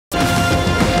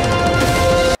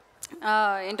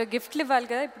ఏంటో గిఫ్ట్లు ఇవ్వాలి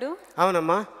కదా ఇప్పుడు.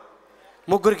 అవునమ్మా,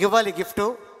 ముగ్గురికి ఇవ్వాలి గిఫ్ట్.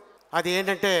 అది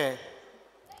ఏంటంటే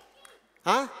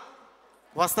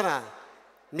వస్తున్నా,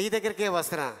 మీ దగ్గరికే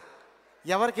వస్తున్నా.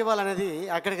 ఎవరికి ఇవ్వాలనేది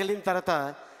అక్కడికి వెళ్ళిన తర్వాత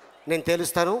నేను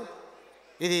తెలుస్తాను.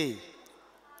 ఇది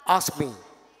ask me,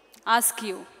 ask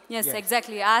you. yes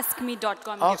exactly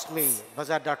askme.com,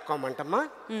 askmebazaar.com అంటమ్మా.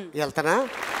 వెళ్తానా?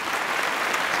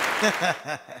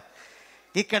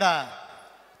 ఇక్కడ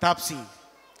తాప్సీ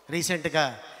రీసెంట్గా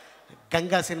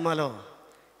గంగా సినిమాలో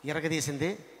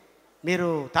ఎరగదీసింది. మీరు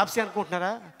తాప్సీ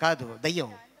అనుకుంటున్నారా? కాదు, దయ్యం.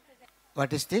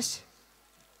 What is this?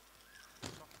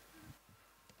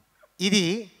 ఇది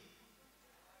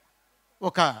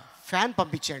ఒక ఫ్యాన్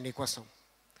పంపించాడు నీకోసం.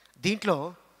 దీంట్లో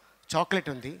చాక్లెట్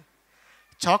ఉంది.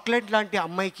 చాక్లెట్ లాంటి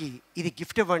అమ్మాయికి ఇది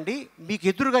గిఫ్ట్ ఇవ్వండి. మీకు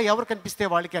ఎదురుగా ఎవరు కనిపిస్తే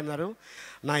వాళ్ళకి అన్నారు.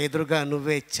 నా ఎదురుగా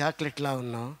నువ్వే చాక్లెట్లా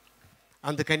ఉన్నావు,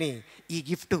 అందుకని ఈ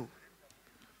గిఫ్ట్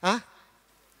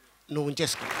నువ్వు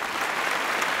ఉంచేసుకో.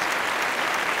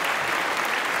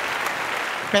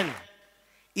 పెన్.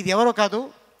 ఇది ఎవరో కాదు,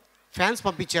 ఫ్యాన్స్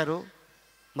పంపించారు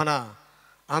మన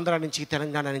ఆంధ్ర నుంచి,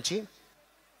 తెలంగాణ నుంచి.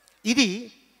 ఇది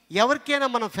ఎవరికైనా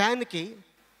మన ఫ్యాన్కి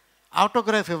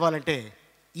ఆటోగ్రాఫ్ ఇవ్వాలంటే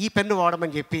ఈ పెన్ను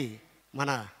వాడమని చెప్పి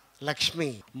మన లక్ష్మి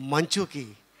మంచుకి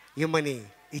ఇమ్మని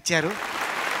ఇచ్చారు.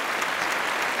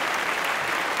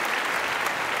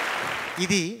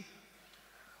 ఇది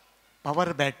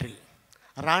పవర్ బ్యాటరీ.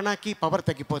 రానాకి పవర్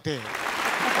తగ్గిపోతే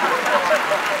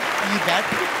ఈ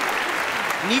బ్యాటరీ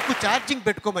నీకు ఛార్జింగ్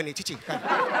పెట్టుకోమని,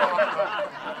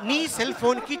 నీ సెల్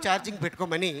ఫోన్కి ఛార్జింగ్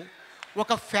పెట్టుకోమని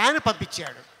ఒక ఫ్యాన్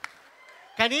పంపించాడు.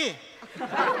 కానీ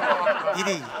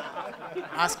ఇది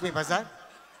ఆస్క్ మీ బజార్.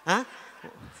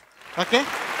 ఓకే,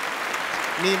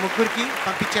 నీ ముగ్గురికి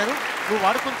పంపించారు. నువ్వు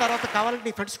వాడుకున్న తర్వాత కావాలంటే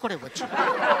నీ ఫ్రెండ్స్ కూడా ఇవ్వచ్చు.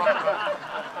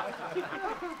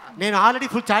 నేను ఆల్రెడీ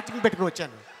ఫుల్ ఛార్జింగ్ పెట్టుకుని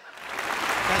వచ్చాను.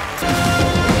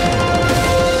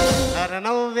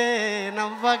 నవ్వే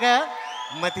నవ్వగా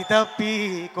మతి తప్పి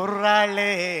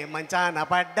కుర్రాళ్ళే మంచాన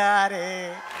పడ్డారే.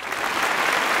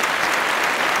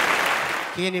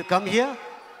 Can you come here?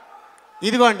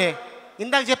 ఇదిగోండి,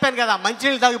 ఇందాక చెప్పాను కదా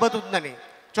మంచినీళ్ళు తాగి బతుకుతుందని.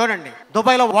 చూడండి,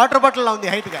 దుబాయ్లో వాటర్ బాటిల్లో ఉంది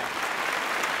హైట్గా.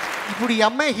 ఇప్పుడు ఈ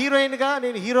అమ్మాయి హీరోయిన్గా,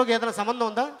 నేను హీరోకి ఏదైనా సంబంధం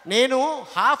ఉందా? నేను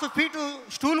 ½ ఫీట్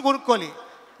స్టూల్ కొనుక్కోవాలి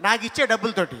నాకు ఇచ్చే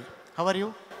డబ్బులతోటి. How are you?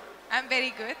 I'm very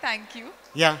good, thank you.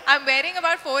 Yeah. I'm wearing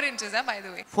about 4 inches, by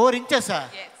the way. 4 inches?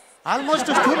 Yes. Almost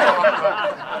stool.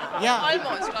 Yeah.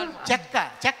 Almost.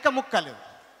 చెక్క ముక్కలు.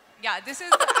 Yeah, this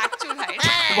is the actual height.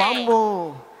 వామ్మో,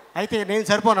 అయితే నేను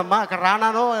సరిపోనమ్మా. అక్కడ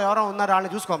రానానో ఎవరో ఉన్నారు,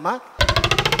 వాళ్ళని చూసుకోమ్మా.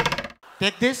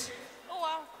 Take this. Oh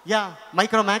wow. Yeah,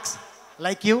 Micromax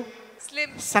like you. Slim.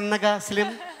 సన్నగా,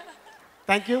 slim.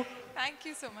 Thank you. Thank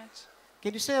you so much.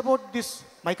 Can you say about this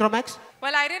Micromax?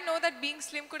 Well, I didn't know that being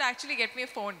slim could actually get me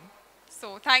a phone. So,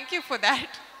 thank you for that.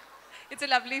 It's a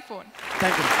lovely phone.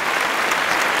 Thank you.